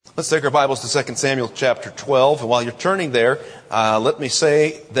Let's take our Bibles to 2 Samuel chapter 12. And while you're turning there, let me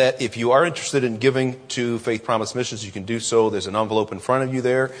say that if you are interested in giving to Faith Promise Missions, you can do so. There's an envelope in front of you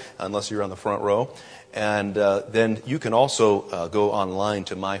there, unless you're on the front row. And then you can also go online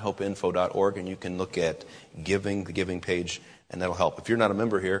to myhopeinfo.org and you can look at giving, the giving page, and that'll help. If you're not a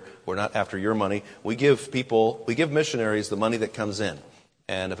member here, we're not after your money. We give missionaries the money that comes in.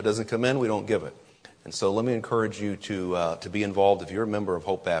 And if it doesn't come in, we don't give it. And so let me encourage you to be involved. If you're a member of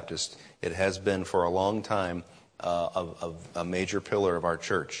Hope Baptist, it has been for a long time a major pillar of our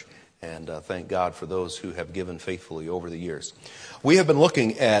church. And thank God for those who have given faithfully over the years. We have been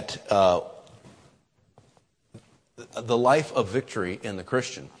looking at the life of victory in the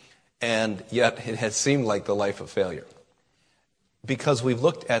Christian, and yet it has seemed like the life of failure. Because we've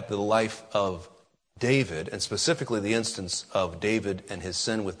looked at the life of David, and specifically the instance of David and his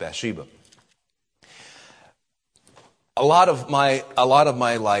sin with Bathsheba. A lot of my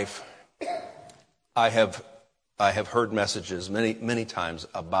life, I have heard messages many times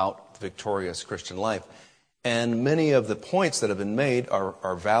about victorious Christian life, and many of the points that have been made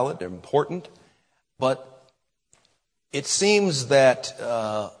are valid, they're important, but it seems that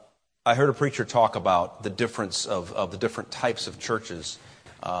I heard a preacher talk about the difference of the different types of churches,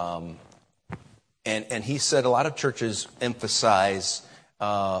 and he said a lot of churches emphasize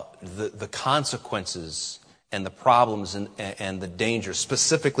the consequences and the problems and the dangers,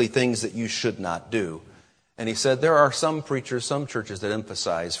 specifically things that you should not do. And he said there are some preachers, some churches that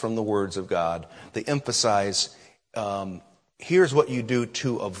emphasize from the words of God, they emphasize, here's what you do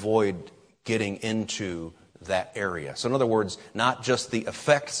to avoid getting into that area. So in other words, not just the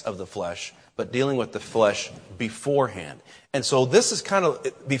effects of the flesh, but dealing with the flesh beforehand. And so this is kind of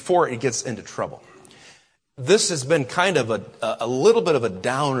before it gets into trouble. This has been kind of a little bit of a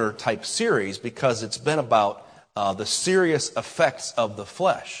downer type series because it's been about the serious effects of the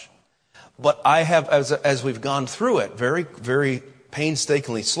flesh. But I have, as we've gone through it, very, very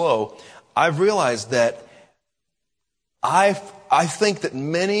painstakingly slow, I've realized that I think that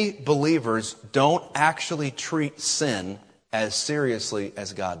many believers don't actually treat sin as seriously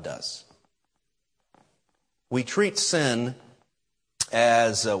as God does. We treat sin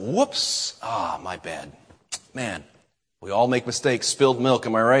as, whoops, my bad. Man, we all make mistakes. Spilled milk,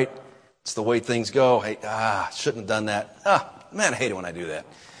 am I right? It's the way things go. Hey, shouldn't have done that. Man, I hate it when I do that.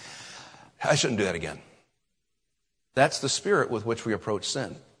 I shouldn't do that again. That's the spirit with which we approach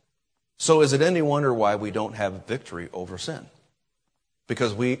sin. So is it any wonder why we don't have victory over sin?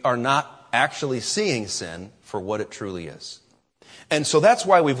 Because we are not actually seeing sin for what it truly is. And so that's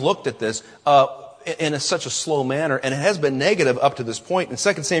why we've looked at this in such a slow manner, and it has been negative up to this point. In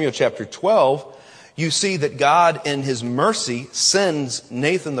 2 Samuel chapter 12, you see that God in his mercy sends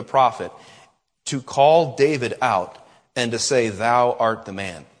Nathan the prophet to call David out and to say, thou art the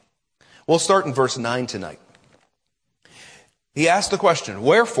man. We'll start in verse 9 tonight. He asked the question,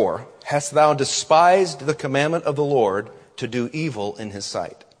 wherefore hast thou despised the commandment of the Lord to do evil in his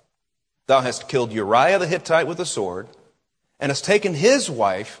sight? Thou hast killed Uriah the Hittite with a sword, and hast taken his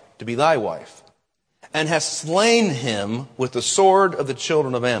wife to be thy wife, and hast slain him with the sword of the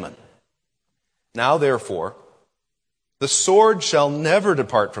children of Ammon. Now therefore, the sword shall never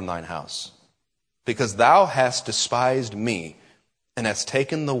depart from thine house, because thou hast despised me, and hast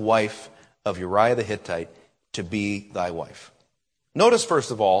taken the wife of Uriah the Hittite to be thy wife. Notice,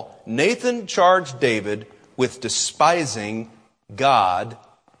 first of all, Nathan charged David with despising God,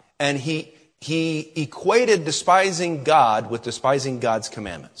 and he equated despising God with despising God's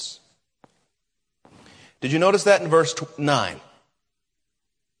commandments. Did you notice that in verse 9?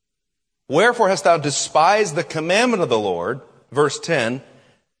 Wherefore hast thou despised the commandment of the Lord, verse 10,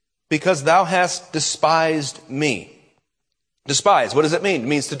 because thou hast despised me. Despise, what does it mean? It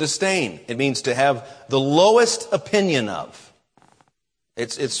means to disdain. It means to have the lowest opinion of.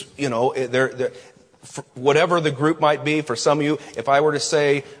 It's whatever the group might be. For some of you, if I were to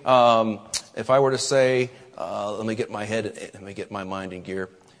say, let me get my mind in gear.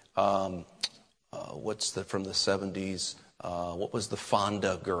 What's from the 70s? What was the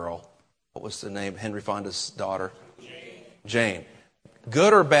Fonda girl? What was the name? Henry Fonda's daughter? Jane.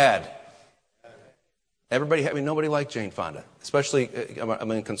 Good or bad? Nobody liked Jane Fonda, especially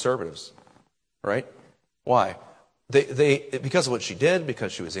conservatives, right? Why? They because of what she did,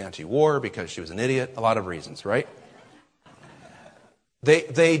 because she was anti-war, because she was an idiot, a lot of reasons, right?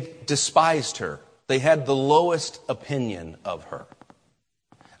 They despised her. They had the lowest opinion of her.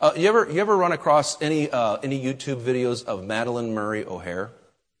 You ever run across any YouTube videos of Madalyn Murray O'Hair?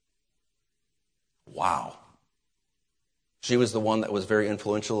 Wow. She was the one that was very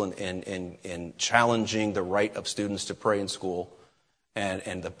influential in challenging the right of students to pray in school.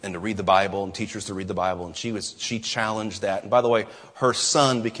 and to read the Bible and teachers to read the Bible. And she challenged that. And by the way, her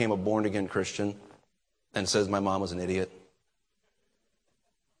son became a born-again Christian and says my mom was an idiot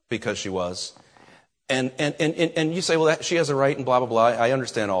because she was. And you say, well, she has a right and blah, blah, blah. I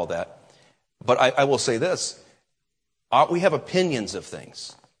understand all that. But I will say this. We have opinions of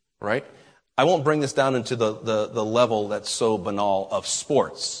things, right? I won't bring this down into the level that's so banal of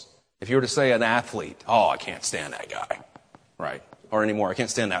sports. If you were to say an athlete, oh, I can't stand that guy, right? Or anymore, I can't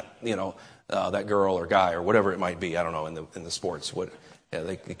stand that, that girl or guy or whatever it might be. I don't know in the sports.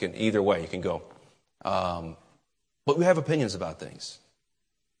 They can either way you can go. But we have opinions about things.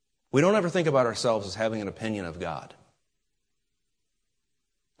 We don't ever think about ourselves as having an opinion of God.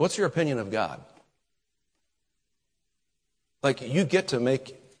 What's your opinion of God? Like you get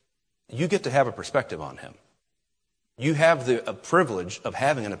to have a perspective on him. You have the privilege of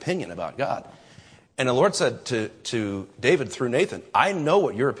having an opinion about God. And the Lord said to David through Nathan, I know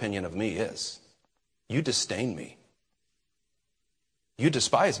what your opinion of me is. You disdain me. You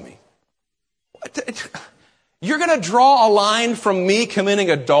despise me. You're going to draw a line from me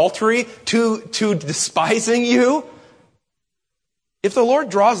committing adultery to despising you? If the Lord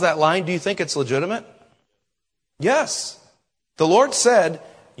draws that line, do you think it's legitimate? Yes. The Lord said,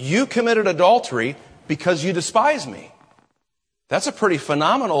 you committed adultery because you despise me. That's a pretty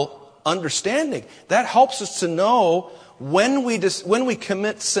phenomenal understanding. That helps us to know when we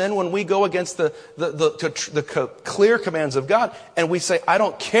commit sin, when we go against the clear commands of God, and we say, I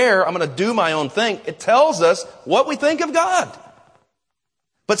don't care, I'm going to do my own thing. It tells us what we think of God.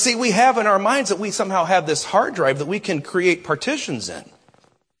 But see, we have in our minds that we somehow have this hard drive that we can create partitions in.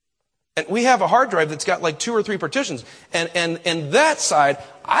 And we have a hard drive that's got like 2 or 3 partitions. And that side,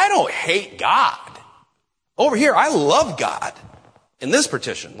 I don't hate God. Over here, I love God. In this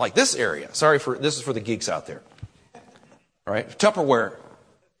partition, like this area. This is for the geeks out there. All right, Tupperware.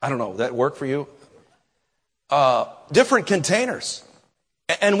 I don't know, that work for you? Different containers.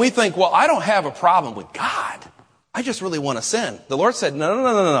 And we think, well, I don't have a problem with God. I just really want to sin. The Lord said,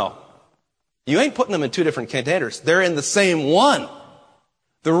 no. You ain't putting them in 2 different containers. They're in the same one.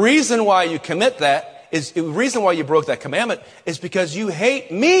 The reason why you commit that the reason why you broke that commandment is because you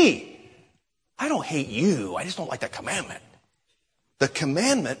hate me. I don't hate you. I just don't like that commandment. The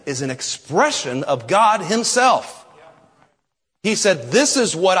commandment is an expression of God himself. He said, this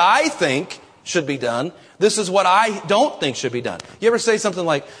is what I think should be done. This is what I don't think should be done. You ever say something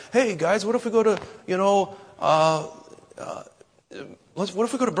like, hey guys, what if we go to, what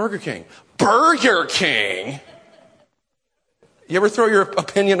if we go to Burger King? Burger King? You ever throw your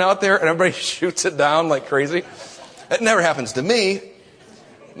opinion out there and everybody shoots it down like crazy? It never happens to me.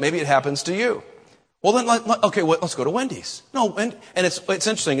 Maybe it happens to you. Well, then, let's go to Wendy's. No, and it's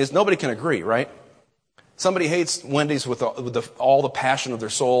interesting is nobody can agree, right? Somebody hates Wendy's with all the passion of their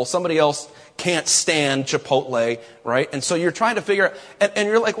soul. Somebody else can't stand Chipotle, right? And so you're trying to figure out, and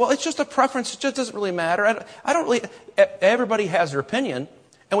you're like, well, it's just a preference. It just doesn't really matter. I don't really, everybody has their opinion.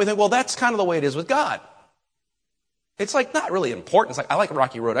 And we think, well, that's kind of the way it is with God. It's like not really important. It's like, I like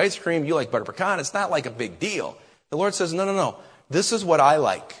Rocky Road ice cream. You like butter pecan. It's not like a big deal. The Lord says, no. This is what I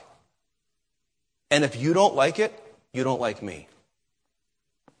like. And if you don't like it, you don't like me.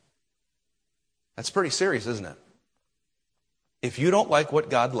 That's pretty serious, isn't it? If you don't like what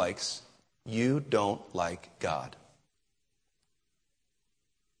God likes, you don't like God.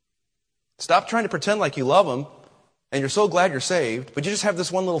 Stop trying to pretend like you love him and you're so glad you're saved, but you just have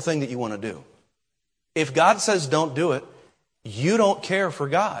this one little thing that you want to do. If God says don't do it, you don't care for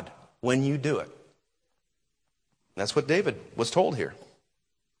God when you do it. That's what David was told here.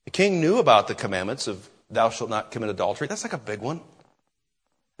 The king knew about the commandments of thou shalt not commit adultery. That's like a big one.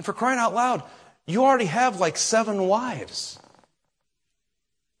 And for crying out loud, you already have like 7 wives.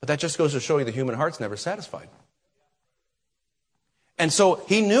 But that just goes to show you the human heart's never satisfied. And so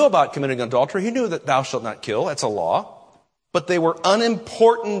he knew about committing adultery. He knew that thou shalt not kill. That's a law. But they were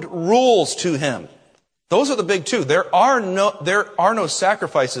unimportant rules to him. Those are the big 2. There are no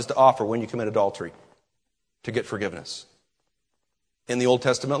sacrifices to offer when you commit adultery to get forgiveness in the Old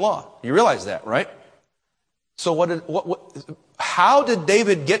Testament law. You realize that, right? So how did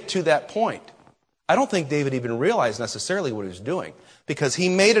David get to that point? I don't think David even realized necessarily what he was doing, because he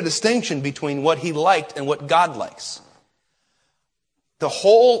made a distinction between what he liked and what God likes. The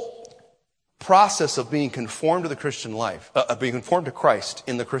whole process of being conformed to the Christian life, being conformed to Christ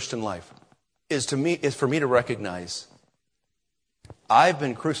in the Christian life, is for me to recognize I've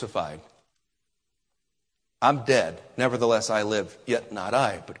been crucified. I'm dead. Nevertheless, I live, yet not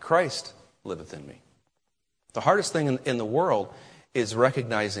I, but Christ liveth in me. The hardest thing in the world is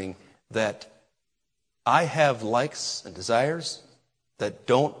recognizing that I have likes and desires, that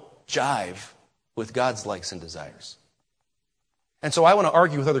don't jive with God's likes and desires. And so I want to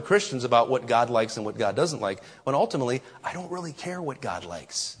argue with other Christians about what God likes and what God doesn't like, when ultimately, I don't really care what God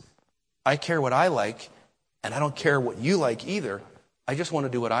likes. I care what I like, and I don't care what you like either. I just want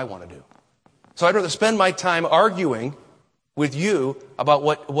to do what I want to do. So I'd rather spend my time arguing with you about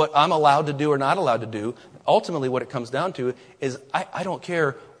what I'm allowed to do or not allowed to do. Ultimately, what it comes down to is I don't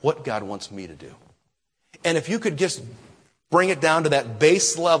care what God wants me to do. And if you could just bring it down to that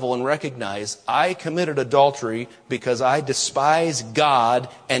base level and recognize I committed adultery because I despise God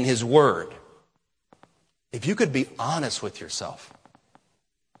and His Word. If you could be honest with yourself.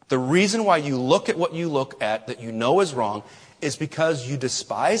 The reason why you look at what you look at that you know is wrong is because you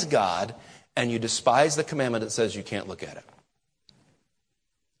despise God and you despise the commandment that says you can't look at it.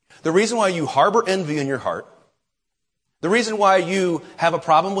 The reason why you harbor envy in your heart, the reason why you have a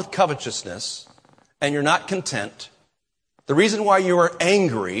problem with covetousness and you're not content, the reason why you are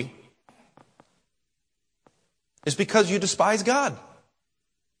angry is because you despise God.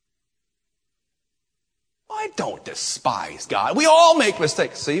 I don't despise God. We all make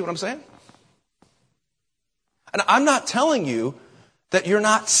mistakes. See what I'm saying? And I'm not telling you that you're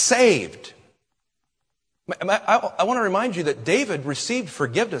not saved. I want to remind you that David received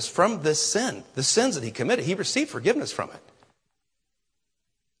forgiveness from this sin. The sins that he committed, he received forgiveness from it.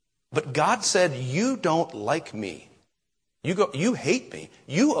 But God said, you don't like me. You hate me.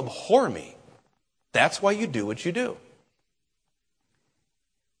 You abhor me. That's why you do what you do.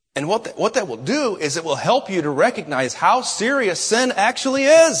 And what that will do is it will help you to recognize how serious sin actually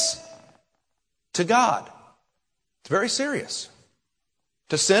is to God. It's very serious.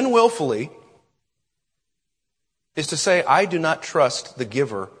 To sin willfully is to say, I do not trust the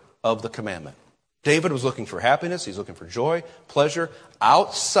giver of the commandment. David was looking for happiness. He's looking for joy, pleasure,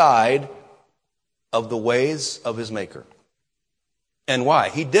 outside of the ways of his Maker. And why?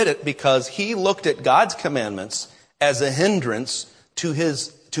 He did it because he looked at God's commandments as a hindrance to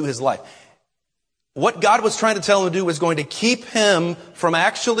his life. What God was trying to tell him to do was going to keep him from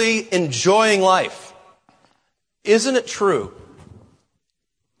actually enjoying life. Isn't it true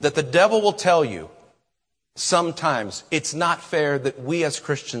that the devil will tell you sometimes it's not fair that we as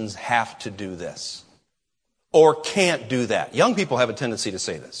Christians have to do this or can't do that? Young people have a tendency to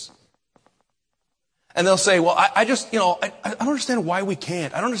say this. And they'll say, well, I don't understand why we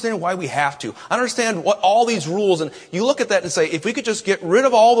can't. I don't understand why we have to. I don't understand what all these rules. And you look at that and say, if we could just get rid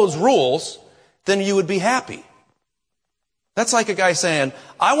of all those rules, then you would be happy. That's like a guy saying,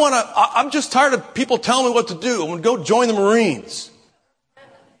 I'm just tired of people telling me what to do. I'm going to go join the Marines.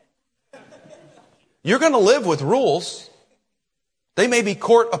 You're going to live with rules. They may be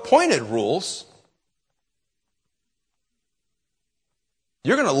court-appointed rules.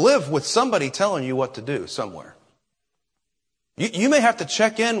 You're going to live with somebody telling you what to do somewhere. You may have to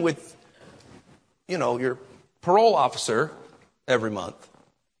check in with, your parole officer every month.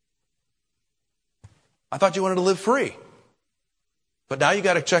 I thought you wanted to live free. But now you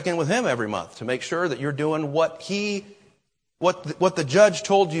got to check in with him every month to make sure that you're doing what the judge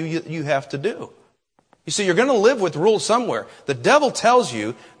told you have to do. You see, you're going to live with rules somewhere. The devil tells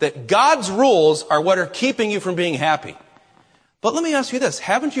you that God's rules are what are keeping you from being happy. But let me ask you this.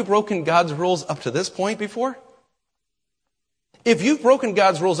 Haven't you broken God's rules up to this point before? If you've broken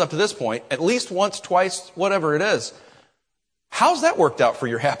God's rules up to this point, at least once, twice, whatever it is, how's that worked out for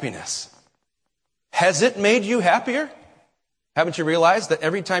your happiness? Has it made you happier? Haven't you realized that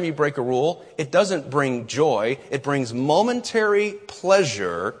every time you break a rule, it doesn't bring joy, it brings momentary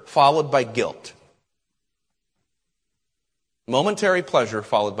pleasure followed by guilt. Momentary pleasure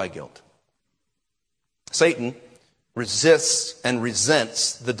followed by guilt. Satan resists and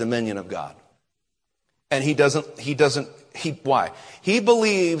resents the dominion of God. And why? He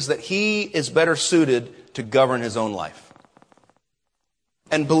believes that he is better suited to govern his own life.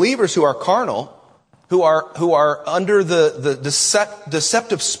 And believers who are carnal, who are under the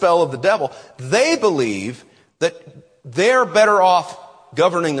deceptive spell of the devil, they believe that they're better off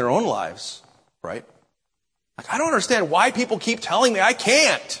governing their own lives, right? Like, I don't understand why people keep telling me I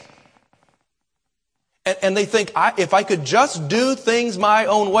can't. And they think, if I could just do things my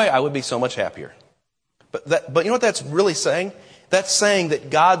own way, I would be so much happier. But you know what that's really saying? That's saying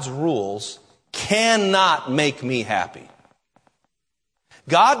that God's rules cannot make me happy.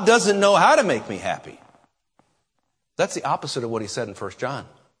 God doesn't know how to make me happy. That's the opposite of what he said in 1 John.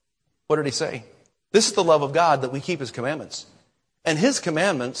 What did he say? This is the love of God, that we keep his commandments. And his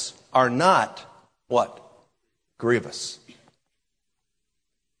commandments are not, what? Grievous.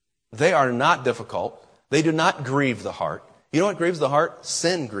 They are not difficult. They do not grieve the heart. You know what grieves the heart?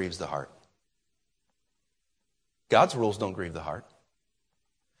 Sin grieves the heart. God's rules don't grieve the heart.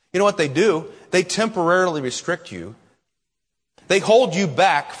 You know what they do? They temporarily restrict you. They hold you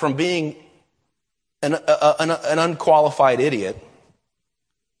back from being an unqualified idiot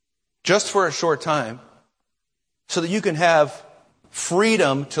just for a short time so that you can have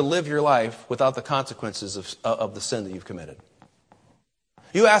freedom to live your life without the consequences of the sin that you've committed.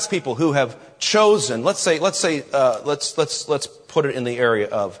 You ask people who have chosen, let's put it in the area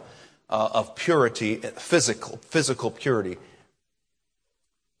of purity, physical purity.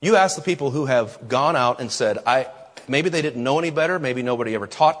 You ask the people who have gone out and said, maybe they didn't know any better, maybe nobody ever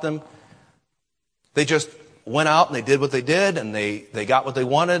taught them. They just went out and they did what they did and they got what they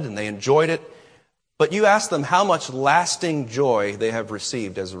wanted and they enjoyed it. But you ask them how much lasting joy they have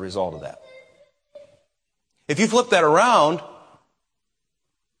received as a result of that. If you flip that around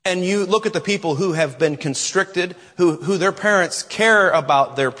and you look at the people who have been constricted, who their parents care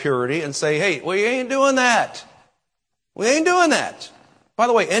about their purity and say, hey, we ain't doing that. We ain't doing that. By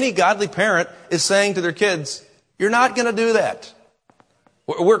the way, any godly parent is saying to their kids, you're not going to do that.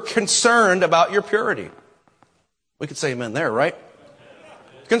 We're concerned about your purity. We could say amen there, right?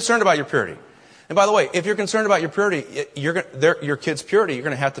 Concerned about your purity. And by the way, if you're concerned about your purity, your kids' purity, you're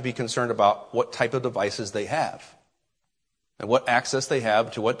going to have to be concerned about what type of devices they have. And what access they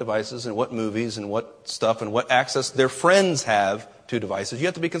have to what devices and what movies and what stuff and what access their friends have to devices. You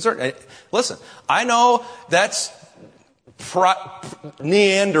have to be concerned. Listen, I know that's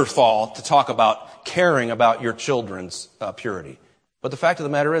Neanderthal to talk about caring about your children's purity. But the fact of the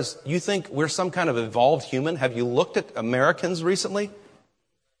matter is, you think we're some kind of evolved human? Have you looked at Americans recently?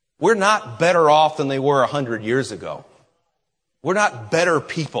 We're not better off than they were 100 years ago. We're not better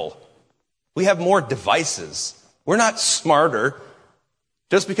people. We have more devices. We're not smarter.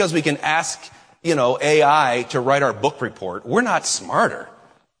 Just because we can ask, AI to write our book report, we're not smarter.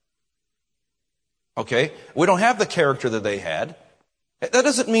 Okay? We don't have the character that they had. That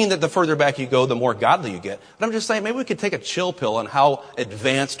doesn't mean that the further back you go, the more godly you get. But I'm just saying, maybe we could take a chill pill on how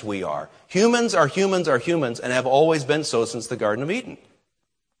advanced we are. Humans are humans are humans and have always been so since the Garden of Eden.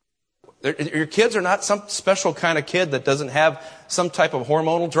 Your kids are not some special kind of kid that doesn't have some type of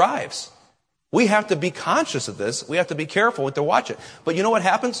hormonal drives. We have to be conscious of this. We have to be careful to watch it. But you know what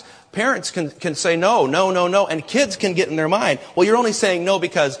happens? Parents can say no, and kids can get in their mind, well, you're only saying no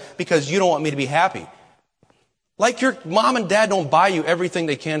because you don't want me to be happy. Like your mom and dad don't buy you everything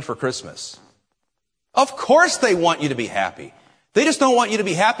they can for Christmas. Of course they want you to be happy. They just don't want you to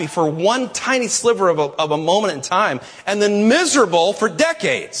be happy for one tiny sliver of a moment in time and then miserable for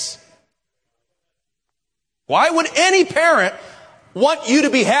decades. Why would any parent want you to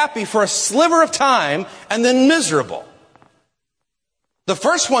be happy for a sliver of time and then miserable? The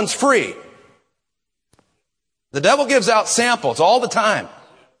first one's free. The devil gives out samples all the time.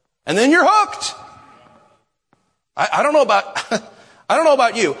 And then you're hooked. I don't know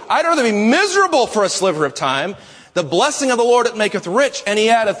about you. I'd rather be miserable for a sliver of time. The blessing of the Lord that maketh rich, and he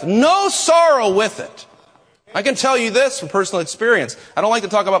addeth no sorrow with it. I can tell you this from personal experience. I don't like to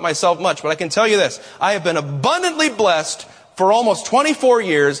talk about myself much, but I can tell you this. I have been abundantly blessed for almost 24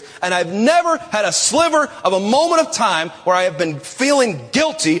 years, and I've never had a sliver of a moment of time where I have been feeling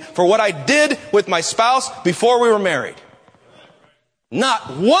guilty for what I did with my spouse before we were married.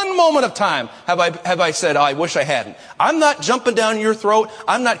 Not one moment of time have I said, I wish I hadn't. I'm not jumping down your throat.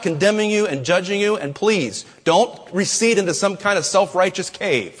 I'm not condemning you and judging you. And please, don't recede into some kind of self-righteous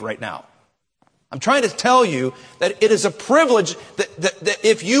cave right now. I'm trying to tell you that it is a privilege that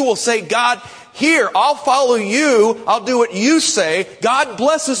if you will say, God, here, I'll follow you. I'll do what you say. God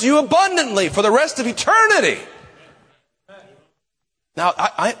blesses you abundantly for the rest of eternity. Now,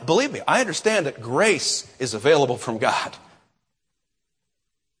 believe me, I understand that grace is available from God.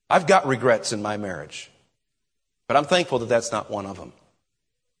 I've got regrets in my marriage, but I'm thankful that that's not one of them.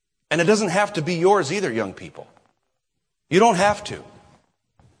 And it doesn't have to be yours either, young people. You don't have to.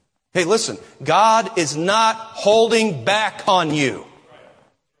 Hey, listen, God is not holding back on you.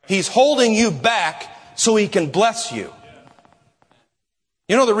 He's holding you back so he can bless you.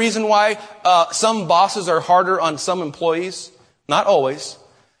 You know the reason why some bosses are harder on some employees? Not always.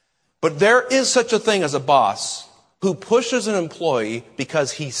 But there is such a thing as a boss who pushes an employee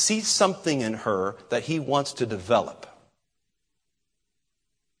because he sees something in her that he wants to develop.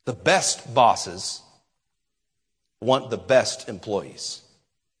 The best bosses want the best employees.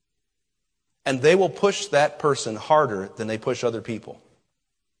 And they will push that person harder than they push other people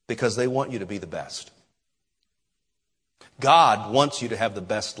because they want you to be the best. God wants you to have the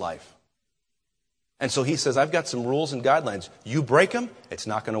best life. And so he says, I've got some rules and guidelines. You break them, it's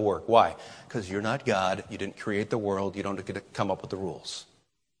not going to work. Why? Because you're not God. You didn't create the world. You don't get to come up with the rules.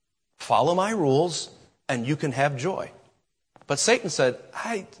 Follow my rules and you can have joy. But Satan said,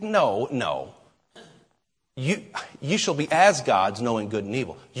 no. You shall be as gods, knowing good and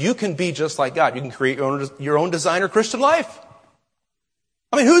evil. You can be just like God. You can create your own designer Christian life.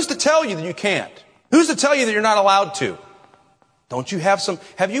 I mean, who's to tell you that you can't? Who's to tell you that you're not allowed to? Don't you have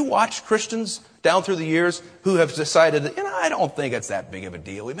you watched Christians down through the years who have decided that, I don't think it's that big of a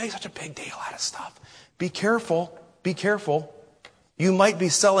deal. We make such a big deal out of stuff. Be careful. Be careful. You might be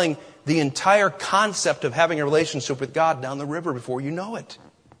selling the entire concept of having a relationship with God down the river before you know it.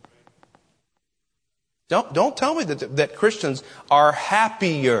 Don't tell me that Christians are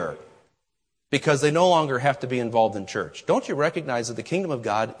happier because they no longer have to be involved in church. Don't you recognize that the kingdom of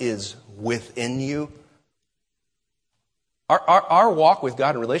God is within you? Our walk with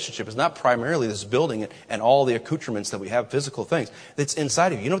God in relationship is not primarily this building and all the accoutrements that we have, physical things. It's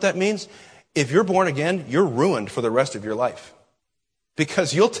inside of you. You know what that means? If you're born again, you're ruined for the rest of your life.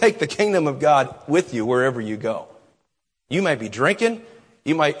 Because you'll take the kingdom of God with you wherever you go. You might be drinking.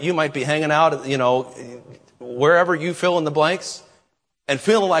 You might be hanging out, wherever you fill in the blanks. And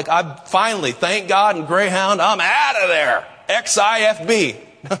feeling like, I'm finally, thank God, and Greyhound, I'm out of there. XIFB.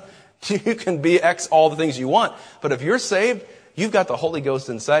 You can be X all the things you want. But if you're saved, you've got the Holy Ghost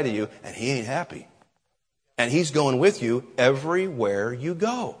inside of you, and He ain't happy. And He's going with you everywhere you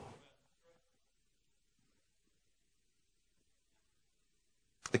go.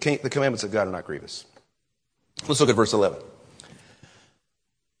 The commandments of God are not grievous. Let's look at verse 11.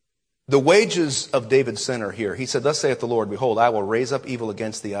 The wages of David's sin are here. He said, thus saith the Lord, behold, I will raise up evil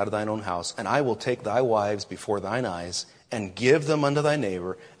against thee out of thine own house, and I will take thy wives before thine eyes, and give them unto thy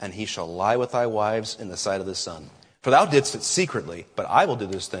neighbor, and he shall lie with thy wives in the sight of the sun. For thou didst it secretly, but I will do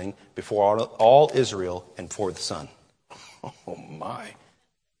this thing before all Israel and before the sun. Oh my.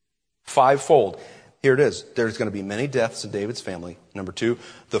 Fivefold. Here it is. There's going to be many deaths in David's family. Number 2,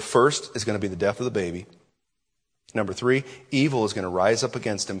 the first is going to be the death of the baby. Number 3, evil is going to rise up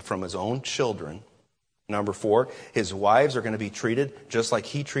against him from his own children. Number 4, his wives are going to be treated just like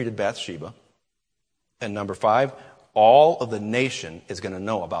he treated Bathsheba. And number 5, all of the nation is going to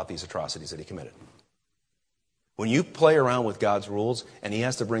know about these atrocities that he committed. When you play around with God's rules and He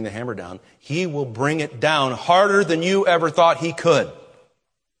has to bring the hammer down, He will bring it down harder than you ever thought He could.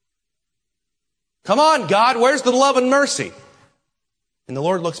 Come on, God, where's the love and mercy? And the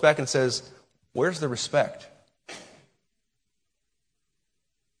Lord looks back and says, where's the respect?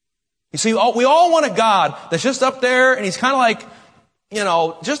 You see, we all want a God that's just up there and He's kind of like,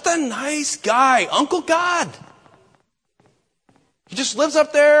 just a nice guy, Uncle God. He just lives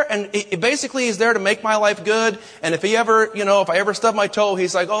up there and basically He's there to make my life good. And if if I ever stub my toe,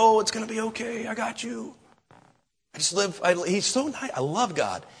 He's like, oh, it's going to be okay. I got you. He's so nice. I love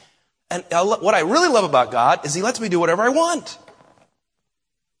God. And what I really love about God is He lets me do whatever I want.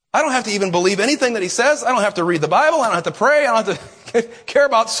 I don't have to even believe anything that He says. I don't have to read the Bible. I don't have to pray. I don't have to care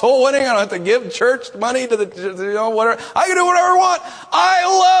about soul winning. I don't have to give church money to whatever. I can do whatever I want.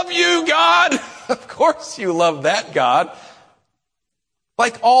 I love you, God. Of course you love that God.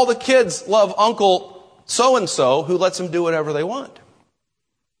 Like all the kids love Uncle so-and-so who lets them do whatever they want.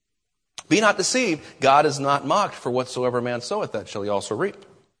 Be not deceived. God is not mocked, for whatsoever man soweth, that shall he also reap.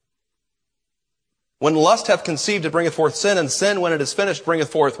 When lust hath conceived, it bringeth forth sin, and sin, when it is finished,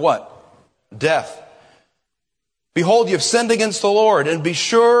 bringeth forth what? Death. Behold, you have sinned against the Lord, and be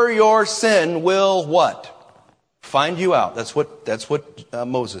sure your sin will what? Find you out. That's what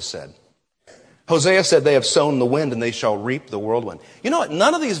Moses said. Hosea said, they have sown the wind, and they shall reap the whirlwind. You know what?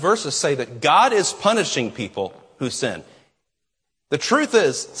 None of these verses say that God is punishing people who sin. The truth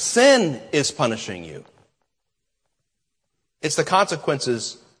is, sin is punishing you. It's the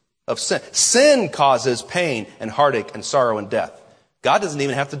consequences of sin. Sin causes pain and heartache and sorrow and death. God doesn't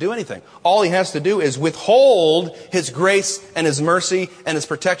even have to do anything. All He has to do is withhold His grace and His mercy and His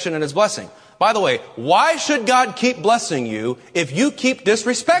protection and His blessing. By the way, why should God keep blessing you if you keep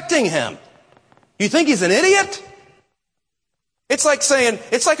disrespecting Him? You think He's an idiot? It's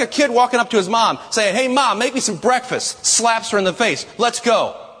like a kid walking up to his mom saying, hey mom, make me some breakfast. Slaps her in the face. Let's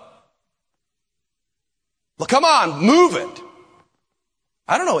go. Well, come on, move it.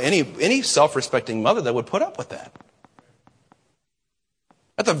 I don't know any self-respecting mother that would put up with that.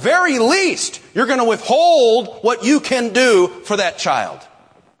 At the very least, you're going to withhold what you can do for that child.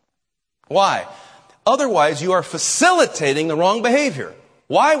 Why? Otherwise, you are facilitating the wrong behavior.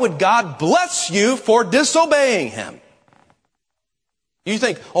 Why would God bless you for disobeying Him? You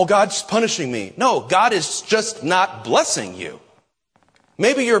think, oh, God's punishing me. No, God is just not blessing you.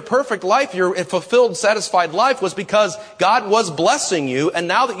 Maybe your perfect life, your fulfilled, satisfied life was because God was blessing you, and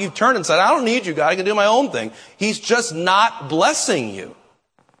now that you've turned and said, I don't need you, God, I can do my own thing, He's just not blessing you.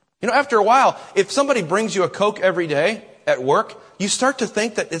 After a while, if somebody brings you a Coke every day, at work, you start to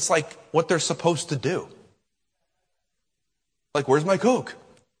think that it's like what they're supposed to do. Like, where's my Coke?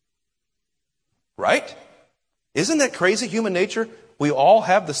 Right? Isn't that crazy, human nature? We all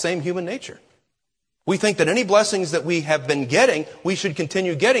have the same human nature. We think that any blessings that we have been getting, we should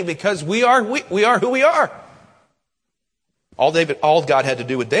continue getting because we are who we are. All God had to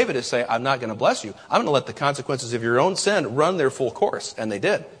do with David is say, I'm not going to bless you. I'm going to let the consequences of your own sin run their full course. And they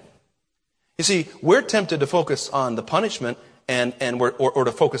did. You see, we're tempted to focus on the punishment or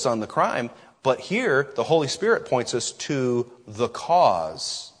to focus on the crime. But here, the Holy Spirit points us to the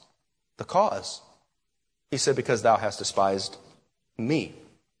cause. The cause. He said, because thou hast despised me.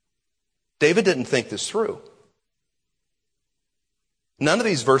 David didn't think this through. None of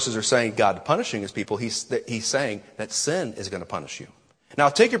these verses are saying God punishing his people. He's saying that sin is going to punish you. Now,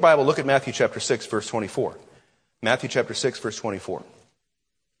 take your Bible, look at Matthew chapter 6, verse 24. Matthew chapter 6, verse 24.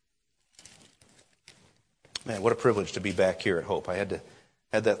 Man, what a privilege to be back here at Hope. I had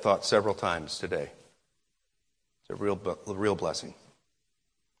that thought several times today. It's a real blessing.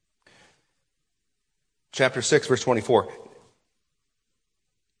 Chapter 6, verse 24.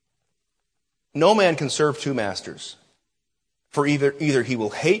 No man can serve two masters. For either he will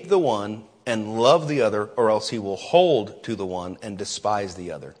hate the one and love the other, or else he will hold to the one and despise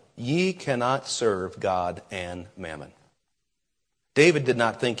the other. Ye cannot serve God and mammon. David did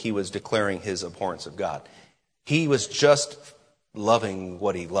not think he was declaring his abhorrence of God. He was just loving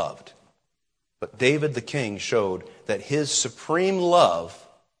what he loved. But David the king showed that his supreme love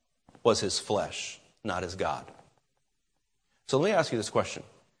was his flesh, not his God. So let me ask you this question.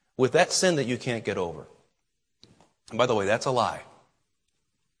 With that sin that you can't get over, and by the way, that's a lie.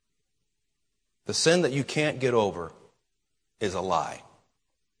 The sin that you can't get over is a lie.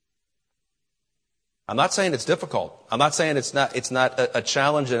 I'm not saying it's difficult. I'm not saying it's not a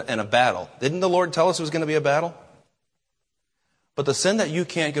challenge and a battle. Didn't the Lord tell us it was going to be a battle? But the sin that you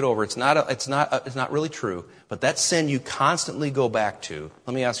can't get over, it's not really true. But that sin you constantly go back to.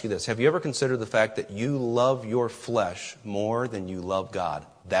 Let me ask you this. Have you ever considered the fact that you love your flesh more than you love God?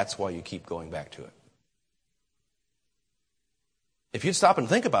 That's why you keep going back to it. If you'd stop and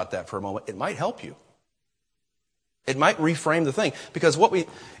think about that for a moment, it might help you. It might reframe the thing. Because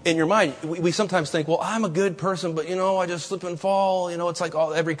in your mind, we sometimes think, well, I'm a good person, but I just slip and fall. It's like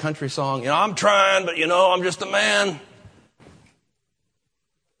every country song. I'm trying, but I'm just a man.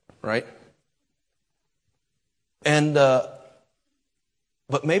 Right? And,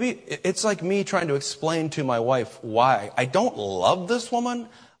 but maybe it's like me trying to explain to my wife why I don't love this woman.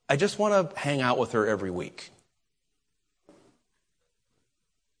 I just want to hang out with her every week.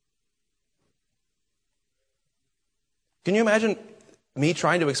 Can you imagine me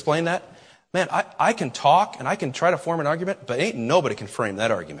trying to explain that? Man, I can talk and I can try to form an argument, but ain't nobody can frame that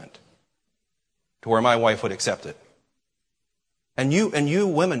argument to where my wife would accept it. And you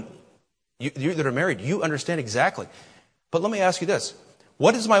women, you that are married, you understand exactly. But let me ask you this.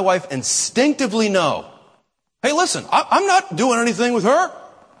 What does my wife instinctively know? Hey, listen, I'm not doing anything with her.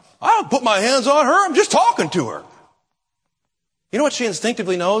 I don't put my hands on her. I'm just talking to her. You know what she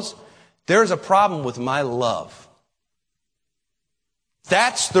instinctively knows? There's a problem with my love.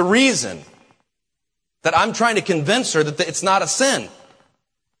 That's the reason that I'm trying to convince her that it's not a sin.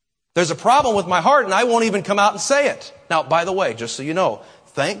 There's a problem with my heart, and I won't even come out and say it. Now, by the way, just so you know,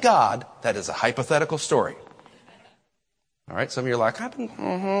 thank God that is a hypothetical story. All right, some of you are like, I've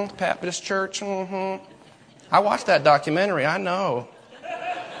been, Baptist church, I watched that documentary, I know.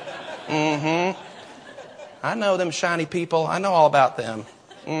 I know them shiny people, I know all about them.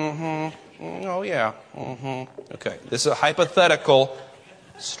 Oh, yeah. Okay, this is a hypothetical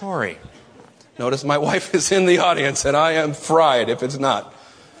story. Notice my wife is in the audience, and I am fried if it's not.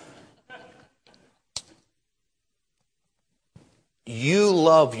 You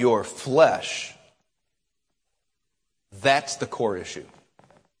love your flesh. That's the core issue.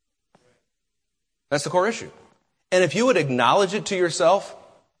 That's the core issue. And if you would acknowledge it to yourself,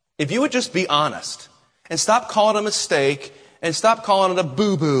 if you would just be honest and stop calling it a mistake and stop calling it a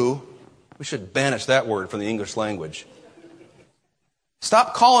boo-boo. We should banish that word from the English language.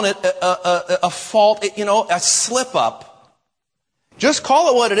 Stop calling it a fault, a slip-up. Just call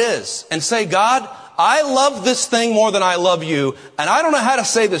it what it is and say, God, I love this thing more than I love you, and I don't know how to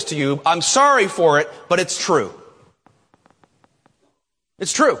say this to you. I'm sorry for it, but it's true.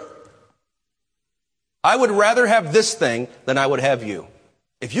 It's true. I would rather have this thing than I would have you.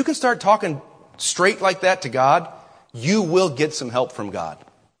 If you can start talking straight like that to God, you will get some help from God.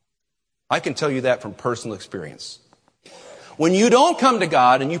 I can tell you that from personal experience. When you don't come to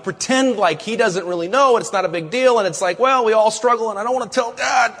God and you pretend like He doesn't really know and it's not a big deal and it's like, well, we all struggle and I don't want to tell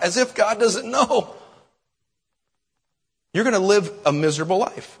God, as if God doesn't know. You're going to live a miserable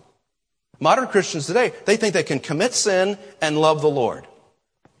life. Modern Christians today, they think they can commit sin and love the Lord.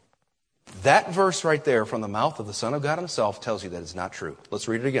 That verse right there from the mouth of the Son of God himself tells you that it's not true. Let's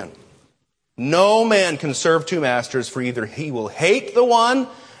read it again. No man can serve two masters, for either he will hate the one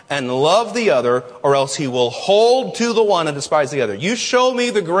and love the other, or else he will hold to the one and despise the other. You show me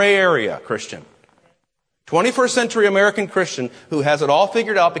the gray area, Christian. 21st century American Christian who has it all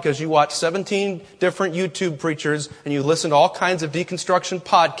figured out because you watch 17 different YouTube preachers and you listen to all kinds of deconstruction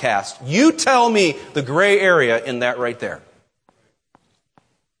podcasts. You tell me the gray area in that right there.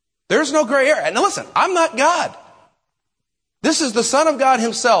 There's no gray area. Now listen, I'm not God. This is the Son of God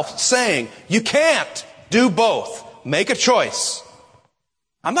himself saying, you can't do both. Make a choice.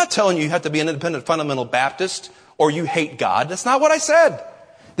 I'm not telling you have to be an independent fundamental Baptist or you hate God. That's not what I said.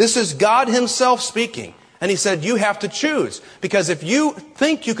 This is God himself speaking. And he said, you have to choose. Because if you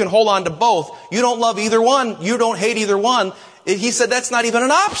think you can hold on to both, you don't love either one, you don't hate either one. He said that's not even an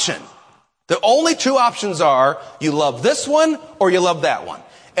option. The only two options are you love this one or you love that one.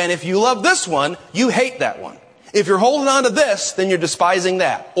 And if you love this one, you hate that one. If you're holding on to this, then you're despising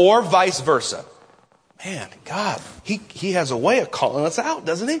that. Or vice versa. Man, God, he has a way of calling us out,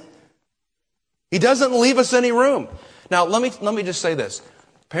 doesn't he? He doesn't leave us any room. Now, let me just say this.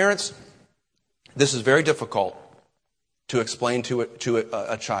 Parents, this is very difficult to explain to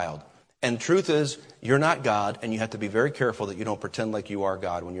a child. And the truth is, you're not God, and you have to be very careful that you don't pretend like you are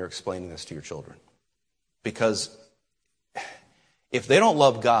God when you're explaining this to your children. Because if they don't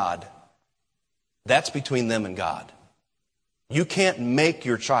love God, that's between them and God. You can't make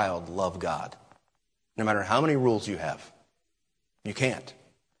your child love God, no matter how many rules you have. You can't.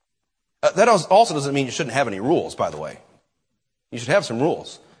 That also doesn't mean you shouldn't have any rules, by the way. You should have some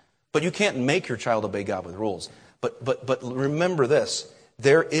rules. But you can't make your child obey God with rules. But remember this,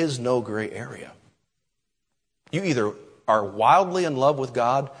 there is no gray area. You either are wildly in love with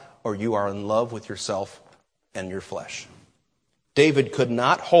God or you are in love with yourself and your flesh. David could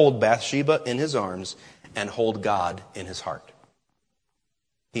not hold Bathsheba in his arms and hold God in his heart.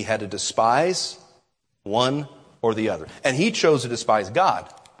 He had to despise one or the other. And he chose to despise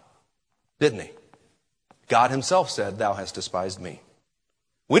God, didn't he? God himself said, thou hast despised me.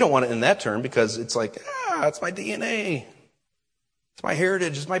 We don't want it in that term because it's like, it's my DNA. It's my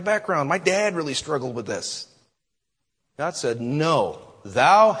heritage. It's my background. My dad really struggled with this. God said, no,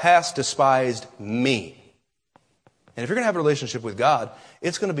 thou hast despised me. And if you're going to have a relationship with God,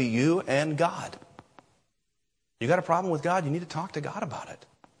 it's going to be you and God. You got a problem with God, you need to talk to God about it.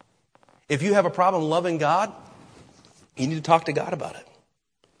 If you have a problem loving God, you need to talk to God about it.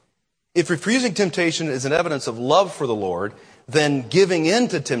 If refusing temptation is an evidence of love for the Lord, then giving in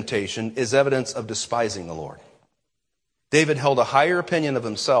to temptation is evidence of despising the Lord. David held a higher opinion of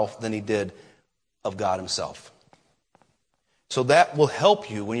himself than he did of God himself. So that will help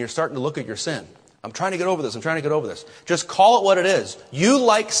you when you're starting to look at your sin. I'm trying to get over this. Just call it what it is. You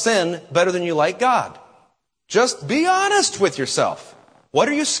like sin better than you like God. Just be honest with yourself. What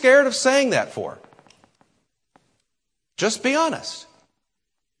are you scared of saying that for? Just be honest.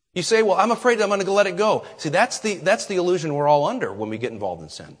 You say, well, I'm afraid I'm going to let it go. See, that's the illusion we're all under when we get involved in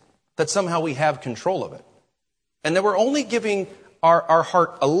sin. That somehow we have control of it. And that we're only giving our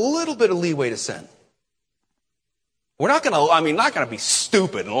heart a little bit of leeway to sin. We're not going to be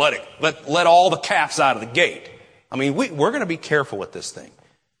stupid and let all the calves out of the gate. We're going to be careful with this thing.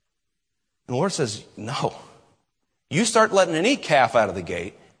 And the Lord says, no. You start letting any calf out of the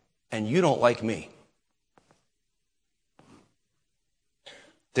gate, and you don't like me.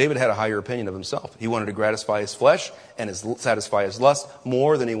 David had a higher opinion of himself. He wanted to gratify his flesh and satisfy his lust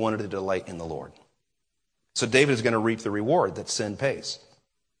more than he wanted to delight in the Lord. So David is going to reap the reward that sin pays.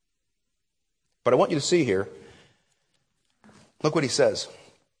 But I want you to see here, look what he says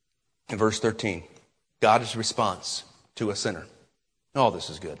in verse 13. God's response to a sinner. Oh, this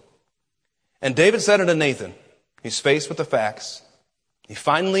is good. And David said unto Nathan, he's faced with the facts. He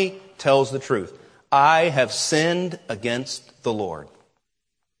finally tells the truth. I have sinned against the Lord.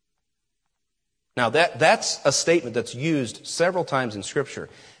 Now that's a statement that's used several times in Scripture.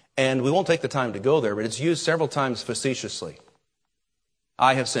 And we won't take the time to go there, but it's used several times facetiously.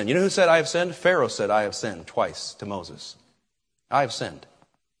 I have sinned. You know who said I have sinned? Pharaoh said I have sinned twice to Moses. I have sinned.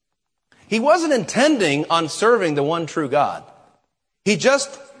 He wasn't intending on serving the one true God. He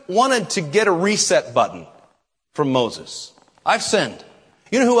just wanted to get a reset button from Moses. I've sinned.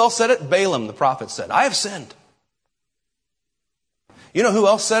 You know who else said it? Balaam, the prophet, said, I have sinned. You know who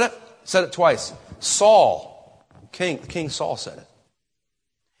else said it? Said it twice. Saul, King Saul said it.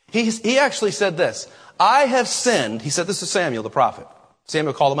 He actually said this. I have sinned. He said this to Samuel, the prophet.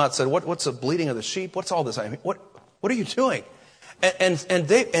 Samuel called him out and said, what's the bleating of the sheep? What's all this? What are you doing?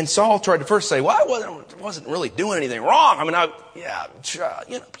 And Saul tried to first say, well, I wasn't really doing anything wrong. I mean,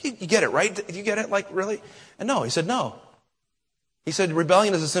 you get it, right? You get it, like, really? And no, he said no. He said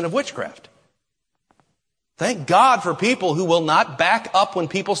rebellion is a sin of witchcraft. Thank God for people who will not back up when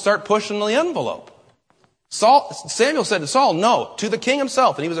people start pushing the envelope. Samuel said to Saul, no, to the king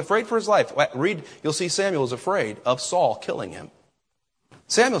himself, and he was afraid for his life. Read, you'll see Samuel was afraid of Saul killing him.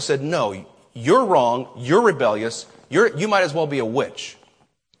 Samuel said, no, you're wrong, you're rebellious, you might as well be a witch.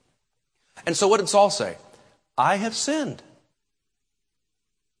 And so what did Saul say? I have sinned.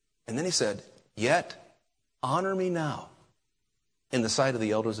 And then he said, yet honor me now in the sight of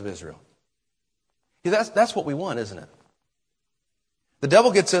the elders of Israel. That's what we want, isn't it? The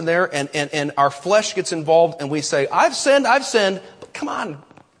devil gets in there and our flesh gets involved and we say, I've sinned, but come on,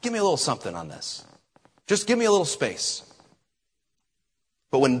 give me a little something on this. Just give me a little space.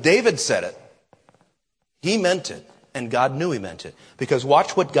 But when David said it, he meant it, and God knew he meant it. Because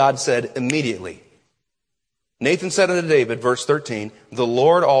watch what God said immediately. Nathan said unto David, verse 13, the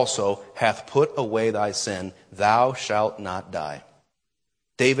Lord also hath put away thy sin, thou shalt not die.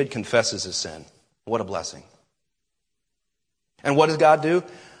 David confesses his sin. What a blessing. And what does God do?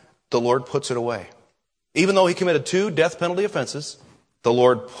 The Lord puts it away. Even though he committed 2 death penalty offenses, the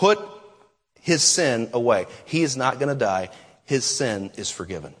Lord put his sin away. He is not going to die. His sin is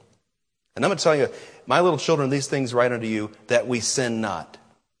forgiven. And I'm going to tell you, my little children, these things write unto you that we sin not.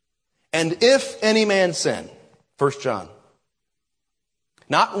 And if any man sin, 1 John,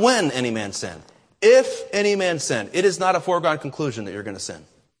 not when any man sin, if any man sin, it is not a foregone conclusion that you're going to sin.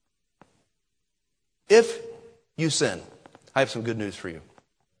 If you sin, I have some good news for you.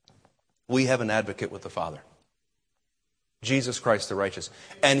 We have an advocate with the Father. Jesus Christ the righteous.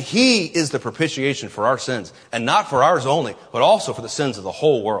 And he is the propitiation for our sins. And not for ours only, but also for the sins of the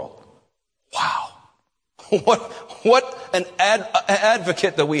whole world. Wow. What an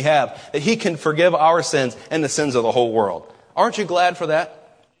advocate that we have. That he can forgive our sins and the sins of the whole world. Aren't you glad for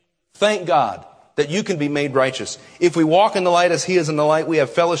that? Thank God that you can be made righteous. If we walk in the light as he is in the light, we have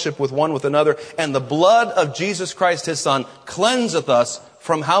fellowship with one with another. And the blood of Jesus Christ, his Son, cleanseth us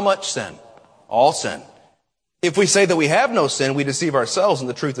from how much sin? All sin. If we say that we have no sin, we deceive ourselves and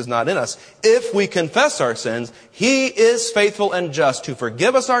the truth is not in us. If we confess our sins, he is faithful and just to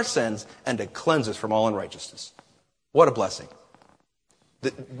forgive us our sins and to cleanse us from all unrighteousness. What a blessing.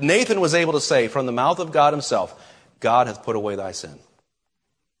 Nathan was able to say from the mouth of God himself, God hath put away thy sin.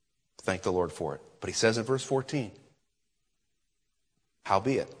 Thank the Lord for it. But he says in verse 14,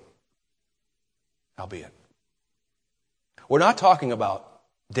 howbeit. We're not talking about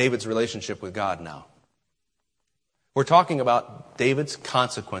David's relationship with God now. We're talking about David's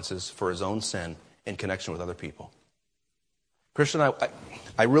consequences for his own sin in connection with other people. Christian,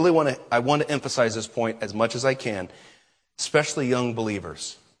 I really want to emphasize this point as much as I can, especially young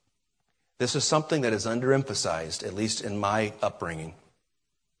believers. This is something that is underemphasized, at least in my upbringing.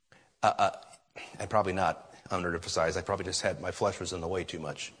 And probably not underemphasized. I probably just had, my flesh was in the way too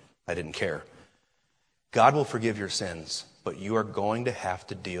much. I didn't care. God will forgive your sins, but you are going to have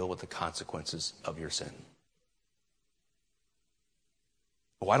to deal with the consequences of your sin.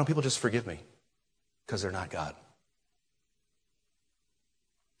 Why don't people just forgive me? Because they're not God.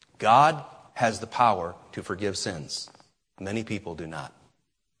 God has the power to forgive sins. Many people do not.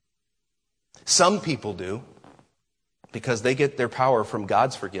 Some people do because they get their power from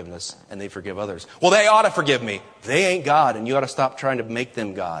God's forgiveness and they forgive others. Well, they ought to forgive me. They ain't God, and you ought to stop trying to make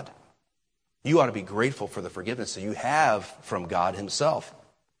them God. You ought to be grateful for the forgiveness that you have from God himself.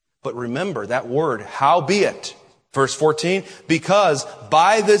 But remember that word, howbeit. Verse 14, because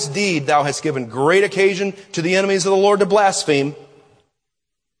by this deed thou hast given great occasion to the enemies of the Lord to blaspheme,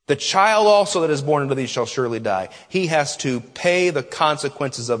 the child also that is born unto thee shall surely die. He has to pay the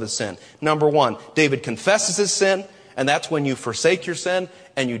consequences of his sin. Number 1, David confesses his sin, and that's when you forsake your sin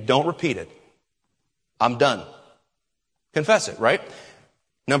and you don't repeat it. I'm done. Confess it, right?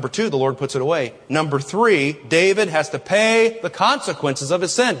 Number 2, the Lord puts it away. Number 3, David has to pay the consequences of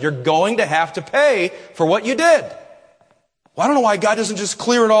his sin. You're going to have to pay for what you did. Well, I don't know why God doesn't just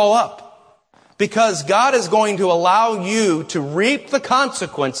clear it all up. Because God is going to allow you to reap the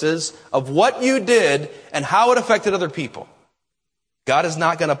consequences of what you did and how it affected other people. God is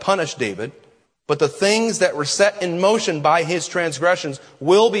not going to punish David, but the things that were set in motion by his transgressions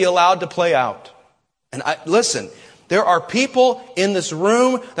will be allowed to play out. And listen, there are people in this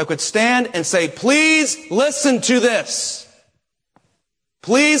room that could stand and say, please listen to this.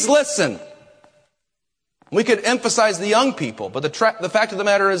 Please listen. We could emphasize the young people, but the fact of the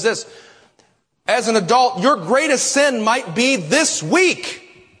matter is this. As an adult, your greatest sin might be this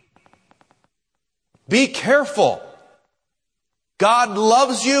week. Be careful God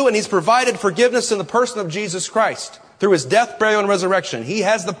loves you, and He's provided forgiveness in the person of Jesus Christ. Through His death, burial, and resurrection. He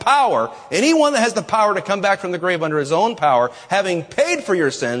has the power, anyone that has the power to come back from the grave under His own power, having paid for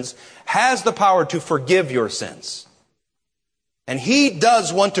your sins, has the power to forgive your sins. And He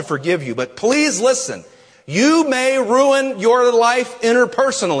does want to forgive you. But please listen, you may ruin your life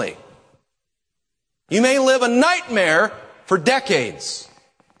interpersonally. You may live a nightmare for decades.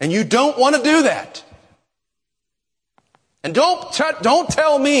 And you don't want to do that. And don't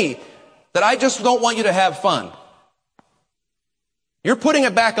tell me that I just don't want you to have fun. You're putting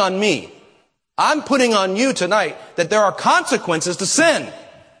it back on me. I'm putting on you tonight that there are consequences to sin.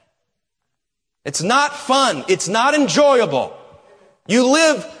 It's not fun. It's not enjoyable. You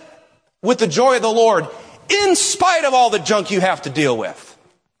live with the joy of the Lord in spite of all the junk you have to deal with.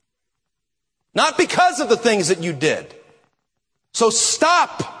 Not because of the things that you did. So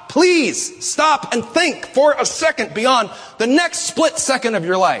stop, please stop and think for a second beyond the next split second of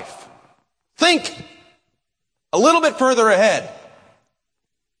your life. Think a little bit further ahead.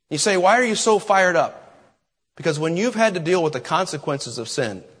 You say, why are you so fired up? Because when you've had to deal with the consequences of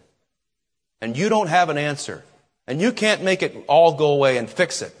sin, and you don't have an answer, and you can't make it all go away and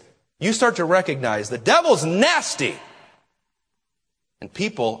fix it, you start to recognize the devil's nasty. And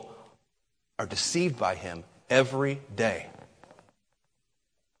people are deceived by him every day.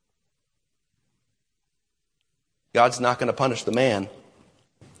 God's not going to punish the man.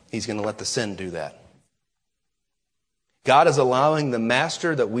 He's going to let the sin do that. God is allowing the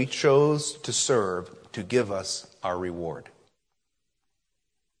master that we chose to serve to give us our reward.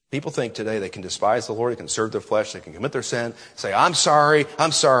 People think today they can despise the Lord, they can serve their flesh, they can commit their sin, say, I'm sorry,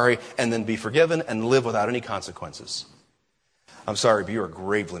 and then be forgiven and live without any consequences. I'm sorry, but you are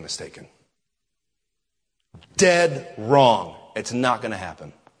gravely mistaken. Dead wrong. It's not going to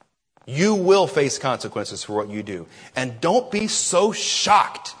happen. You will face consequences for what you do. And don't be so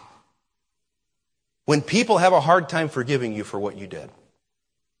shocked when people have a hard time forgiving you for what you did.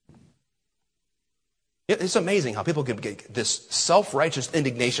 It's amazing how people can get this self-righteous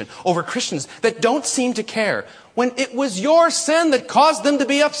indignation over Christians that don't seem to care when it was your sin that caused them to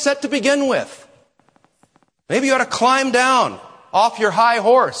be upset to begin with. Maybe you ought to climb down off your high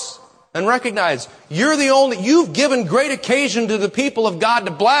horse and recognize you've given great occasion to the people of God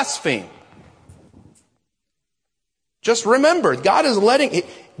to blaspheme. Just remember,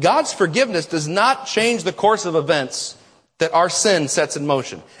 God's forgiveness does not change the course of events that our sin sets in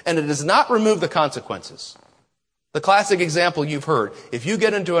motion. And it does not remove the consequences. The classic example you've heard. If you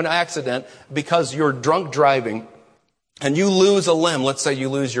get into an accident because you're drunk driving and you lose a limb, let's say you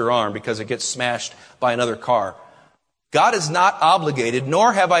lose your arm because it gets smashed by another car, God is not obligated,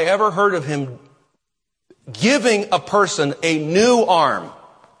 nor have I ever heard of Him giving a person a new arm.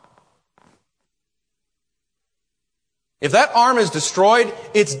 If that arm is destroyed,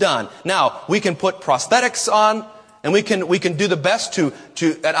 it's done. Now, we can put prosthetics on, and we can do the best to,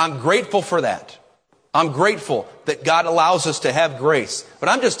 and I'm grateful for that. I'm grateful that God allows us to have grace. But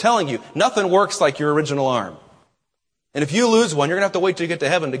I'm just telling you, nothing works like your original arm. And if you lose one, you're going to have to wait till you get to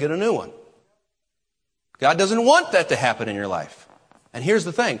heaven to get a new one. God doesn't want that to happen in your life. And here's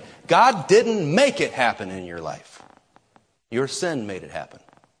the thing. God didn't make it happen in your life. Your sin made it happen.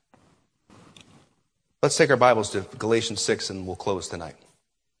 Let's take our Bibles to Galatians 6 and we'll close tonight.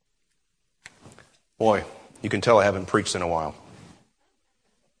 Boy, you can tell I haven't preached in a while.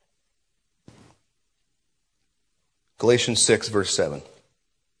 Galatians 6, verse 7.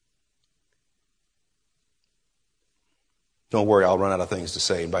 Don't worry, I'll run out of things to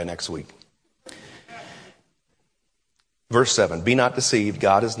say by next week. Verse 7, be not deceived,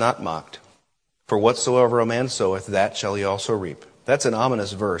 God is not mocked. For whatsoever a man soweth, that shall he also reap. That's an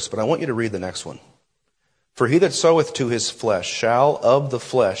ominous verse, but I want you to read the next one. For he that soweth to his flesh shall of the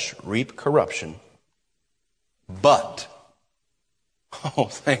flesh reap corruption. But, oh,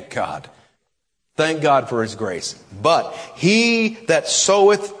 thank God. Thank God for His grace. But he that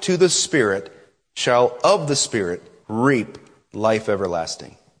soweth to the Spirit shall of the Spirit reap life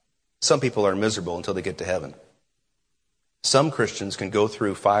everlasting. Some people are miserable until they get to heaven. Some Christians can go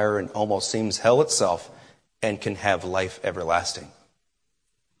through fire and almost seems hell itself and can have life everlasting.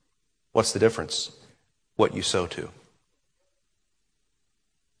 What's the difference? What you sow to.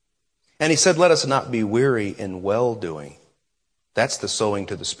 And he said, let us not be weary in well-doing. That's the sowing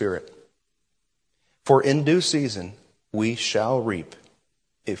to the Spirit. For in due season we shall reap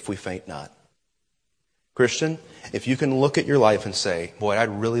if we faint not. Christian, if you can look at your life and say, boy, I'd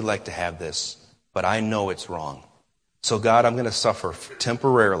really like to have this, but I know it's wrong. So God, I'm going to suffer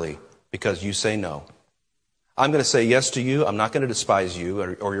temporarily because you say no. I'm going to say yes to you. I'm not going to despise you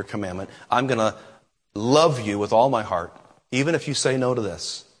or your commandment. I'm going to love you with all my heart. Even if you say no to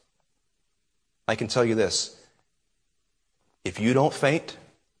this, I can tell you this. If you don't faint,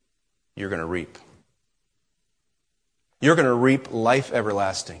 you're going to reap. You're going to reap life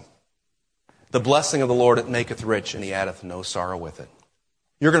everlasting. The blessing of the Lord, it maketh rich, and he addeth no sorrow with it.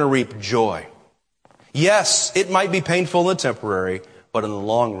 You're going to reap joy. Yes, it might be painful and temporary, but in the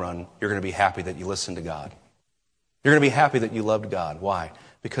long run, you're going to be happy that you listened to God. You're going to be happy that you loved God. Why?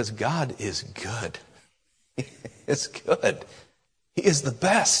 Because God is good. He is good. He is the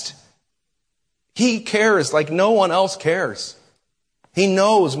best. He cares like no one else cares. He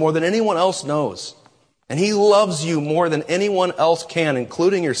knows more than anyone else knows. And he loves you more than anyone else can,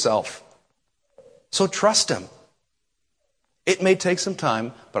 including yourself. So trust him. It may take some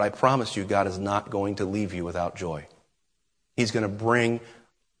time, but I promise you, God is not going to leave you without joy. He's going to bring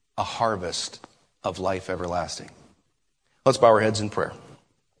a harvest of life everlasting. Let's bow our heads in prayer.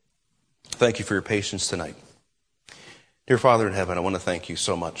 Thank you for your patience tonight. Dear Father in heaven, I want to thank you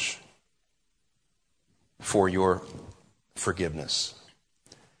so much for your forgiveness.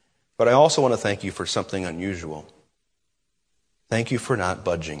 But I also want to thank you for something unusual. Thank you for not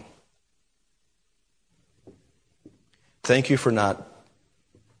budging. Thank you for not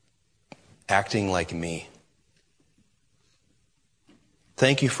acting like me.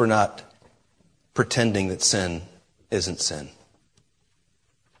 Thank you for not pretending that sin isn't sin.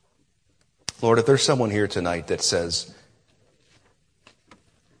 Lord, if there's someone here tonight that says,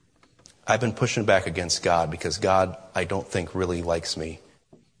 I've been pushing back against God because God, I don't think, really likes me,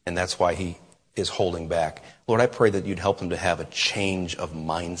 and that's why he is holding back. Lord, I pray that you'd help them to have a change of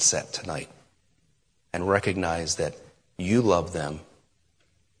mindset tonight and recognize that you love them,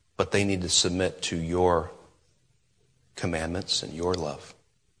 but they need to submit to your commandments and your love.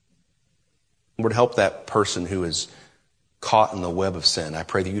 Lord, help that person who is caught in the web of sin. I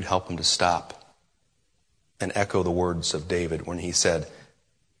pray that you'd help them to stop and echo the words of David when he said,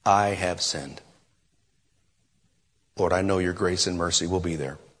 I have sinned. Lord, I know your grace and mercy will be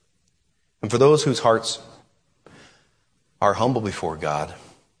there. And for those whose hearts are humble before God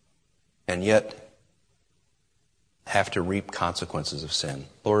and yet have to reap consequences of sin,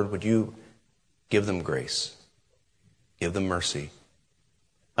 Lord, would you give them grace, give them mercy,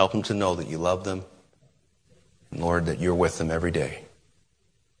 help them to know that you love them, and Lord, that you're with them every day.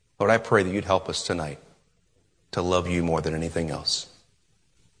 Lord, I pray that you'd help us tonight to love you more than anything else.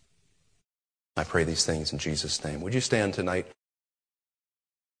 I pray these things in Jesus' name. Would you stand tonight?